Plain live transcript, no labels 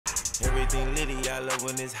everything litty. I love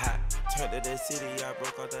when it's hot. Turn to the city, I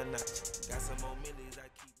broke all the notch. Got some more millies, I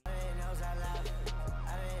keep.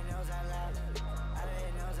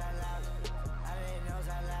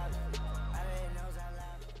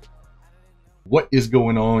 What is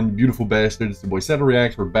going on, you beautiful bastards? It's the boy Settle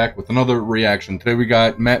Reacts. We're back with another reaction. Today we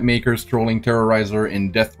got Map Makers trolling Terroriser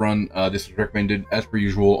in DeathRun. This is recommended as per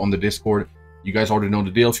usual on the Discord. You guys already know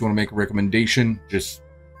the deal. If you want to make a recommendation, just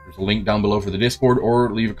there's a link down below for the Discord, or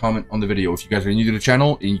leave a comment on the video. If you guys are new to the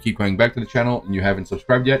channel and you keep going back to the channel and you haven't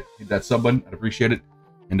subscribed yet, hit that sub button. I'd appreciate it.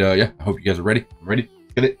 And yeah, I hope you guys are ready. I'm ready.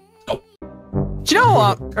 Let's get it. Go. Do you know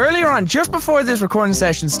what? Earlier on, just before this recording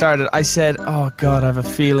session started, I said, oh god, I have a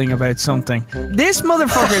feeling about something. This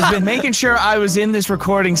motherfucker has been making sure I was in this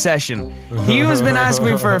recording session. He has been asking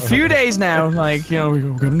me for a few days now, like, you know, we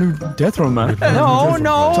got a new DeathRun, man. No.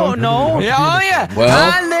 Yeah, oh yeah.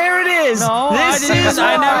 Well, and there it is. No,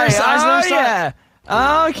 Yeah.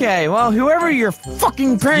 Okay, well, whoever you're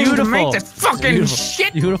fucking paying to make this fucking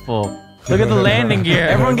shit. Beautiful. Look at the landing gear.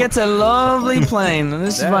 Everyone gets a lovely plane. And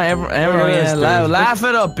this is why everyone, yeah, laugh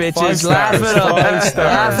it up, bitches. Laugh it up.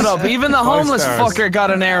 Laugh it up. Even the homeless fucker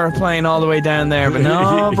got an airplane all the way down there, but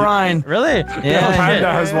no, Brian. Really? Yeah.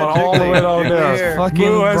 Panda has one all the way down there. Fucking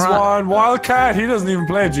Blue has one. Wildcat, he doesn't even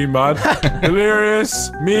play G-Mod.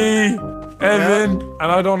 Delirious, me, Evan,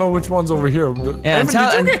 and I don't know which one's over here. Yeah,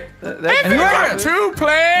 Evan, you got 2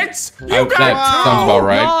 planes? You got that sounds about We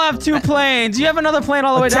right. all have 2 planes. You have another plane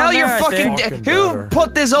all the way down there. Tell your fucking think. who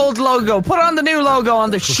put this old logo? Put on the new logo on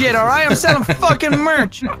the shit, alright? I'm selling fucking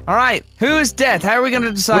merch. Alright, who's death? How are we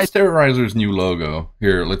gonna decide? What's Terrorizer's new logo?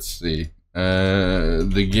 Here, let's see.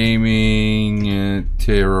 The gaming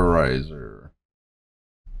Terroriser.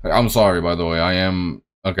 I'm sorry, by the way. I am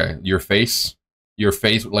okay. Your face,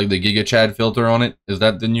 like the Giga Chad filter on it. Is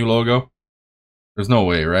that the new logo? There's no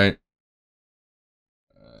way, right?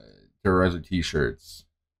 Terroriser t-shirts.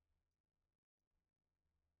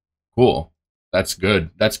 Cool. That's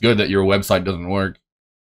good. That's good that your website doesn't work.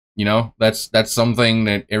 You know, that's something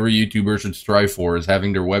that every YouTuber should strive for, is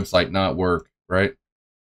having their website not work, right?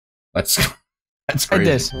 That's crazy. Like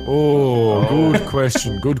this. Oh, good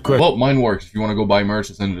question. Good question. Well, mine works. If you want to go buy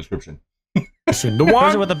merch, it's in the description. The Who's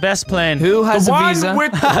one with the best plane? Who has the a one visa?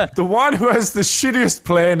 with the one who has the shittiest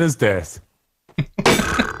plane is death.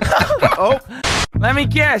 Oh, let me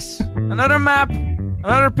guess. Another map.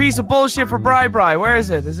 Another piece of bullshit for Bri. Where is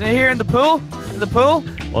it? Is it here in the pool? In the pool?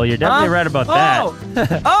 Well, you're definitely right about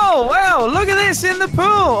that. Oh, wow, look at this in the pool.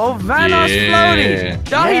 Oh, Vanos floaty.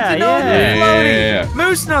 Don't hate the floaty.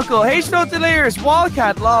 Moose Knuckle, H-No Delirious,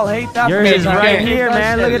 Wildcat, lol, hate that. Yours is bitch. right Okay, here,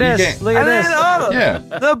 man. Look at this. Look at And this. then,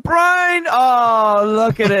 the brine. Oh,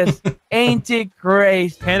 look at it. Ain't it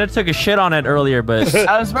great? Panda took a shit on it earlier, but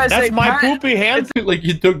I was about to say, my poopy hand. Like,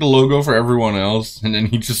 he took the logo for everyone else, and then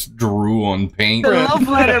he just drew on paint. the love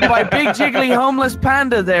letter by Big Jiggly Homeless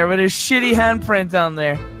Panda there with his shitty handprint on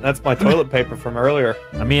there. That's my toilet paper from earlier.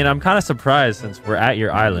 I mean, I'm kind of surprised since we're at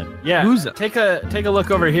your island. Yeah. Who's it? Take a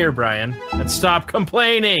look over here, Brian, and stop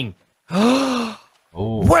complaining. Oh.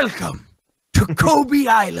 Welcome to Kobe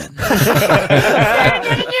Island.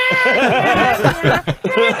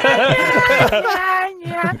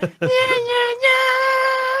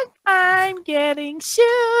 I'm getting sued.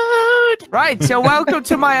 Right, so welcome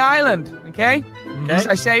to my island, okay?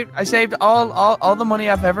 I saved all the money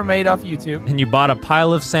I've ever made off YouTube. And you bought a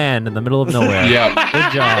pile of sand in the middle of nowhere. Yeah.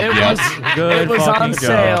 Good job. It was on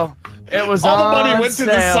sale. It was All on the money went to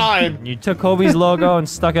the sale. side. You took Kobe's logo and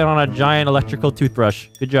stuck it on a giant electrical toothbrush.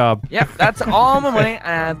 Good job. Yep, that's all my money,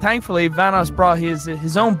 and thankfully Vanos brought his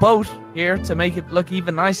own boat here to make it look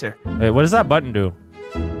even nicer. Wait, what does that button do?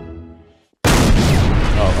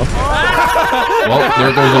 Oh, okay. Well,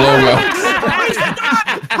 there goes the logo.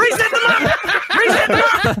 Reset the map! Reset the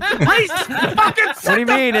map! Reset! Fucking set What do you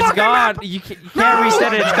mean? It's gone. You can't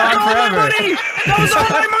reset it. It's gone forever. That was all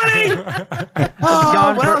my money! Oh,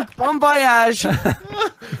 gone well, bon voyage.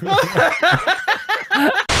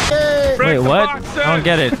 Wait, what? I don't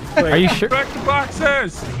get it. Are you sure? Back to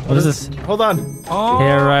boxes. What is this? Hold on.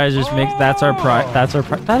 Terrorizers mix. That's our prize. That's our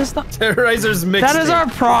prize. That is not. Terrorizer's mixed. That is our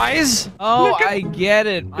prize. Oh, I get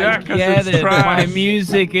it. Yeah, I 'cause get it's it. trash. My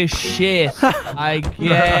music is shit. I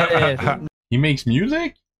get it. He makes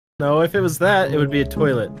music? No, if it was that, it would be a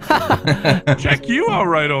toilet. Check you out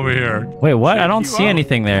right over here. Wait, what? I don't you see out.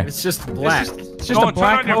 anything there. It's just black. It's just a Turn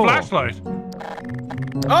black on your hole. flashlight.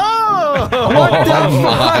 Oh! Oh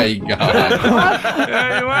my god.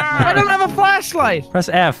 There you I are. don't have a flashlight. Press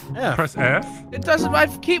F. Yeah. Press F. It doesn't. I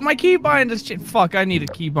keep my keybind. This shit. Fuck. I need a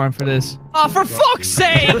keybind for this. Oh, for fuck's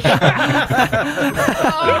sake! You like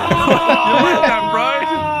that,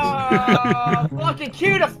 right? Fucking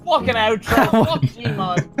cue the fucking outro. Fuck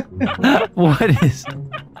Gmod.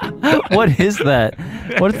 What is that?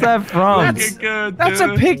 What's that from? That's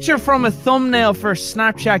a picture from a thumbnail for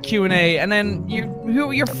Snapchat Q&A, and then your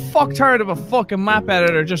fucktard of a fucking map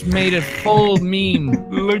editor just made it full meme.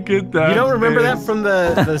 Look at that. You don't remember that from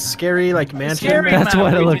the scary like mansion? Scary That's map.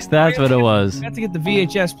 what it looks. That's what it was. I had to get the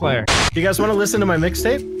VHS player. Do you guys want to listen to my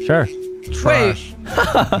mixtape? Sure. Trash.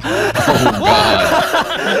 Oh god.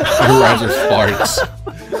 Terrorizer's farts.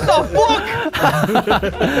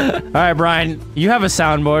 All right, Brian. You have a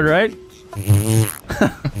soundboard, right?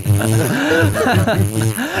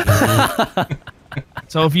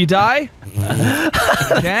 So if you die,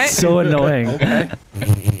 okay. So annoying. Okay.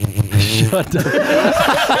 Shut up.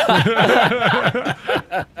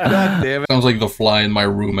 God damn it. Sounds like the fly in my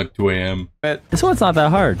room at 2 a.m. This one's not that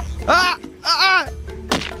hard. Ah!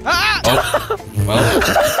 Oh, well.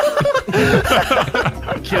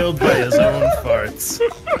 Killed by his own farts.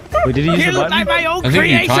 Wait, did he use the Killed by button? my own I think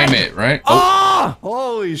creation. you time it, right? Oh!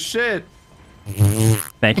 Holy shit.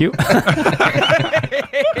 Thank you.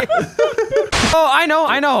 Oh, I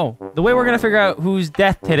know. The way we're gonna figure out whose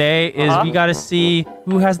death today is we gotta see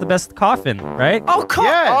who has the best coffin, right? Oh, come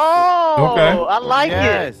Yes. Oh, Okay. I like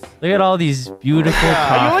Yes. it. Look at all these beautiful Are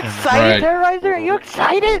you coffins. excited, Terroriser? Are you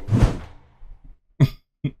excited?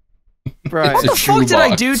 Right. What It's the a fuck did I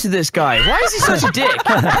shoebox. do to this guy? Why is he such a dick?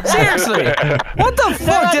 Seriously. What the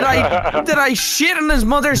fuck did I shit on his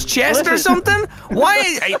mother's chest or something? Why?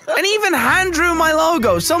 And he even hand drew my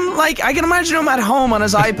logo. I can imagine him at home on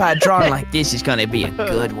his iPad drawing like, this is gonna be a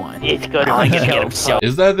good one. It's good. I'm gonna get him so.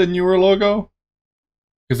 Is that the newer logo?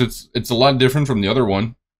 Because it's a lot different from the other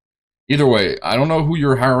one. Either way, I don't know who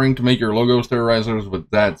you're hiring to make your logos, Terrorizers, but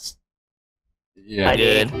that's... Yeah. I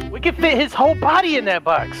did. We could fit his whole body in that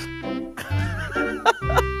box.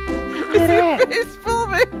 Look at that. It's full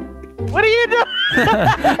of it. What are you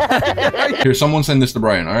doing? Here, someone send this to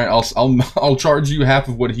Brian. All right, I'll charge you half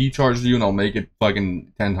of what he charged you, and I'll make it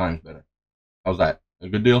fucking 10 times better. How's that? A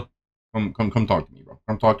good deal? Come talk to me, bro.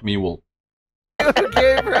 Come talk to me. We'll.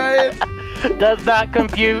 Okay, Brian. Does not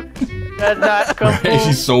compute. Does not compute.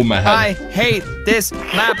 He's so mad. I hate this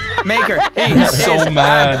map maker. He He's so is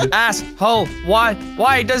mad. an asshole.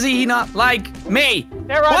 Why does he not like me?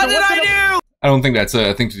 Terroriser, What did I do? I don't think that's it.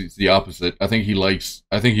 I think it's the opposite. I think he likes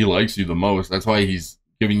you the most. That's why he's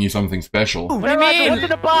giving you something special. What do you Terroriser, mean? what's in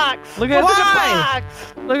the box? Look at What's in the Why?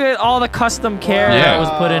 box? Look at all the custom care Yeah. that was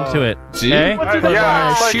put into it. See? Okay? What's in the Yeah.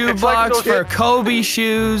 box? Shoe box for Kobe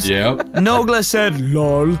shoes. Yep. Nogla said,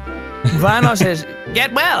 lol. Vano says,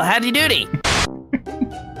 get well, howdy doody.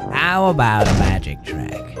 How about a magic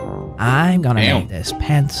trick? I'm gonna Damn. make this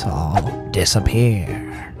pencil disappear.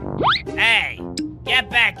 Hey, get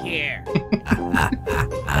back here.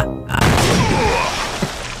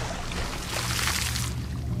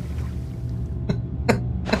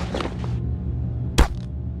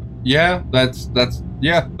 Yeah, that's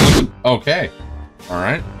yeah. Okay. All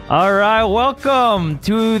right. All right, welcome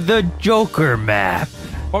to the Joker map.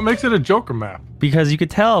 What makes it a Joker map? Because you could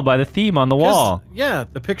tell by the theme on the wall. Yeah,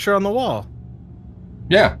 the picture on the wall.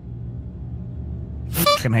 Yeah.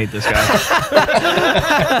 Fucking hate this guy.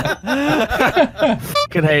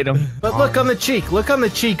 Fucking hate him. But look on the cheek. Look on the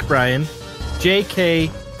cheek, Brian.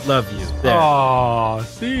 JK, love you. There. Oh,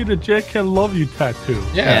 see the JK love you tattoo.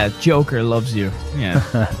 Yeah. Yeah, Joker loves you. Yeah.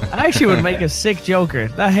 I actually would make a sick Joker.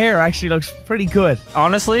 That hair actually looks pretty good.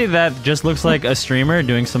 Honestly, that just looks like a streamer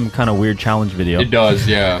doing some kind of weird challenge video. It does.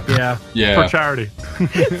 Yeah. Yeah. Yeah. For charity.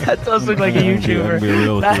 That does look like a I'm YouTuber. be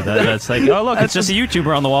real with you. That's like, oh look, it's just a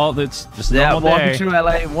YouTuber on the wall. It's just a Yeah, normal walking day. through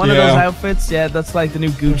LA. One of Yeah. those outfits. Yeah, that's like the new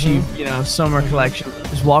Gucci, summer collection.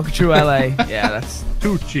 Just walking through LA. Yeah, that's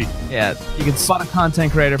Too cheap. yeah. You can spot a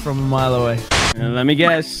content creator from a mile away. Let me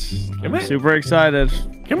guess. I'm super excited.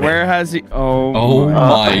 Where has he? Oh. Oh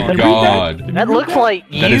my god. That looks like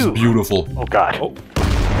you. That is beautiful. Oh God. Oh.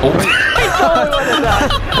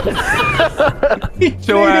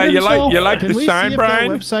 So you like Can the we sign, see if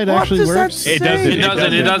Brian? that website actually works? It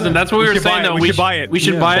doesn't. That's what we were saying, though. We should buy it. We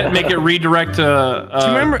should buy it, make it redirect to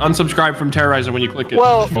unsubscribe from Terroriser when you click it.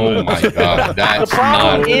 Well, Oh my god. the That's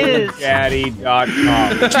problem not. is, Daddy.com.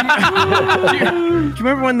 Do you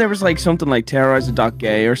remember when there was like something like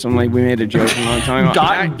Terroriser.gay or something like we made a joke a long time ago?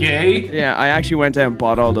 Dot gay. Yeah, I actually went out and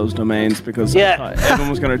bought all those domains because Yeah. everyone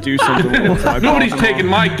was gonna do something with it. So I bought Nobody's them taking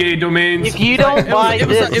my gay domains. if you don't buy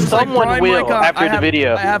this, someone Brian will Michael- after I the have-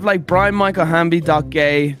 video. I have like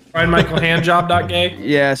BrianMichaelHamby.gay. BrianMichaelHandjob.gay.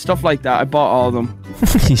 Yeah, stuff like that. I bought all of them.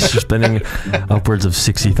 He's spending upwards of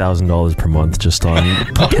 $60,000 per month just on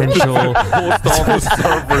potential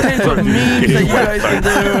memes that you guys are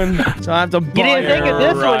doing. So I have to buy. You didn't think of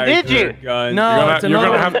this one, did you? No,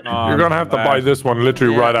 you're gonna have to buy this one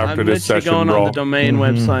literally right after this session, going bro. on the domain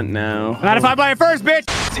website now. Not if I buy it first, bitch.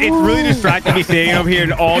 It's really distracting me staying over here,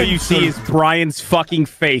 and all you see is Brian's fucking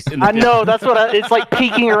face. In the I know, that's what it's like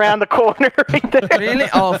peeking around the corner right there. Really?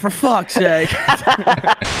 Oh, for fuck's sake.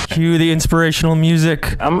 Cue the inspirational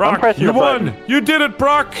music. I'm pressing You the button. won! You did it,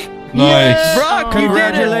 Brock! Nice. Brock,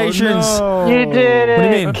 Congratulations. You did it. What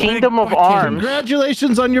do you mean? Kingdom of Arms.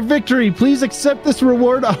 Congratulations on your victory. Please accept this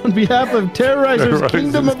reward on behalf of Terrorizer's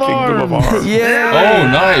Kingdom of Arms. Yeah. Oh,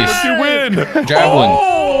 nice. You win! Javelin.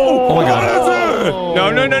 Oh my god.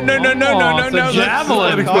 No.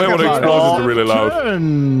 Javelin! Explain what explosions are really loud.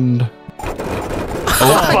 Turned.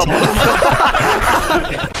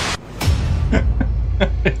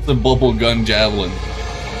 It's a bubble gun javelin.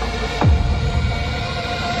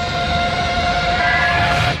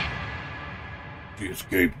 The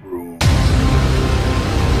escape room.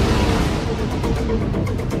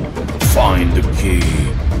 Find the key.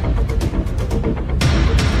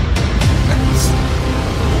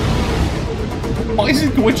 Why is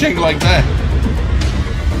it glitching like that?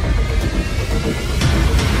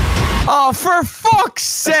 Oh, for fuck's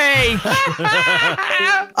sake!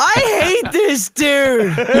 I hate this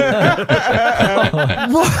dude.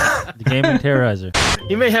 The game of Terroriser.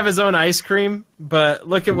 He may have his own ice cream, but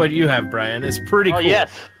look at what you have, Brian. It's pretty cool. Oh,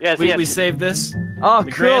 yes. We saved this. Oh,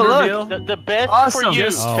 The cool. grand Look. reveal. The best Awesome. for you.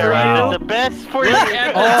 Just for you. The best for you. Oh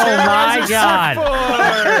my god.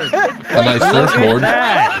 A nice surfboard.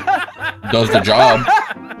 Does the job.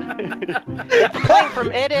 Playing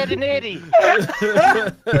from Ed, Ed, and Eddie.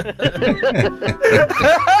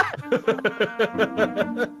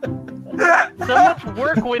 So much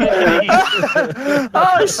work went into these.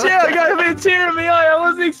 Oh shit! I got a bit of tear in my eye. I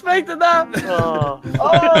wasn't expecting that. Oh.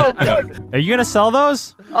 Are you gonna sell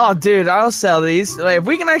those? Oh, dude, I'll sell these. Like, if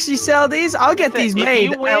we can actually sell these, I'll get these If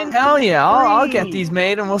made. you win, Hell yeah, I'll get these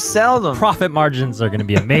made and we'll sell them. Profit margins are gonna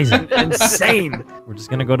be amazing. Insane. We're just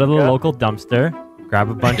gonna go to the local dumpster, grab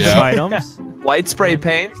a bunch of items, White spray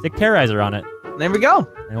paint. stick Terroriser on it, There we go.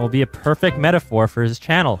 and it will be a perfect metaphor for his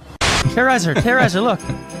channel. Terroriser, look.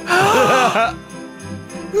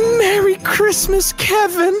 Merry Christmas,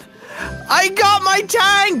 Kevin. I got my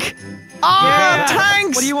tank. Oh, Yeah.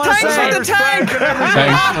 tanks. What do you wanna Thanks say? for the tank.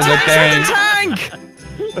 Thanks for the tank.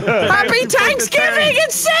 Happy Thanksgiving.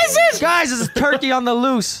 It says it. Guys, there's a turkey on the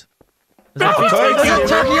loose. There's a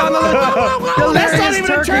turkey on the loose. That's not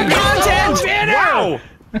even a turkey. Content. Wow!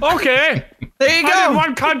 Okay. There you I go. didn't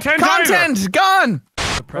want content either. Content gone.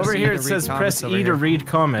 Over here it says press E to read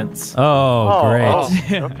comments. Oh, great.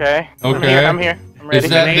 Okay. Okay. I'm here. I'm ready. Is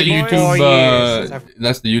that the Canadian YouTube? boys.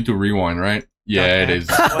 That's the YouTube rewind, right? Yeah, it is.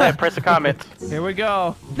 Go ahead, press the comment. Here we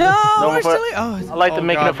go. No, No, we're but- still. Oh, I like to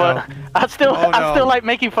make it fun. I still like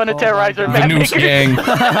making fun of Terroriser. The Noose Gang.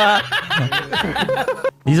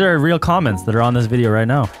 These are real comments that are on this video right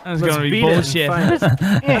now. That's gonna be bullshit.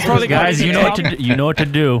 Guys, you know what to do. You know what to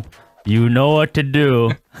do. You know what to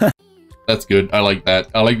do. That's good. I like that.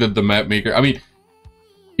 I like the map maker. I mean,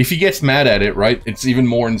 if he gets mad at it, right, it's even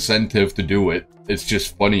more incentive to do it. It's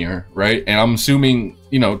just funnier, right? And I'm assuming,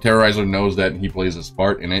 you know, Terroriser knows that he plays his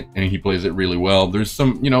part in it, and he plays it really well. There's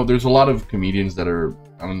some, you know, there's a lot of comedians that are,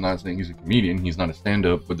 I'm not saying he's a comedian, he's not a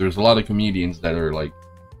stand-up, but there's a lot of comedians that are, like,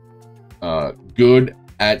 good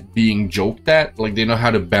at being joked at. Like, they know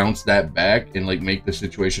how to bounce that back and, like, make the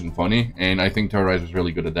situation funny, and I think Terroriser's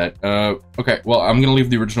really good at that. Okay, well, I'm gonna leave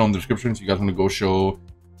the original in the description, so you guys want to go show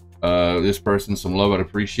this person some love. I'd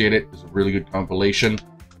appreciate it. It's a really good compilation.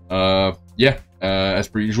 Yeah, as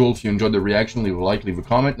per usual, if you enjoyed the reaction, leave a like, leave a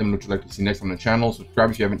comment, let me know what you'd like to see next on the channel. Subscribe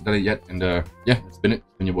if you haven't done it yet, and yeah, it's been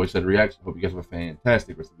your boy Said Reacts. Hope you guys have a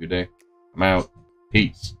fantastic rest of your day. I'm out.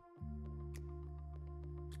 Peace.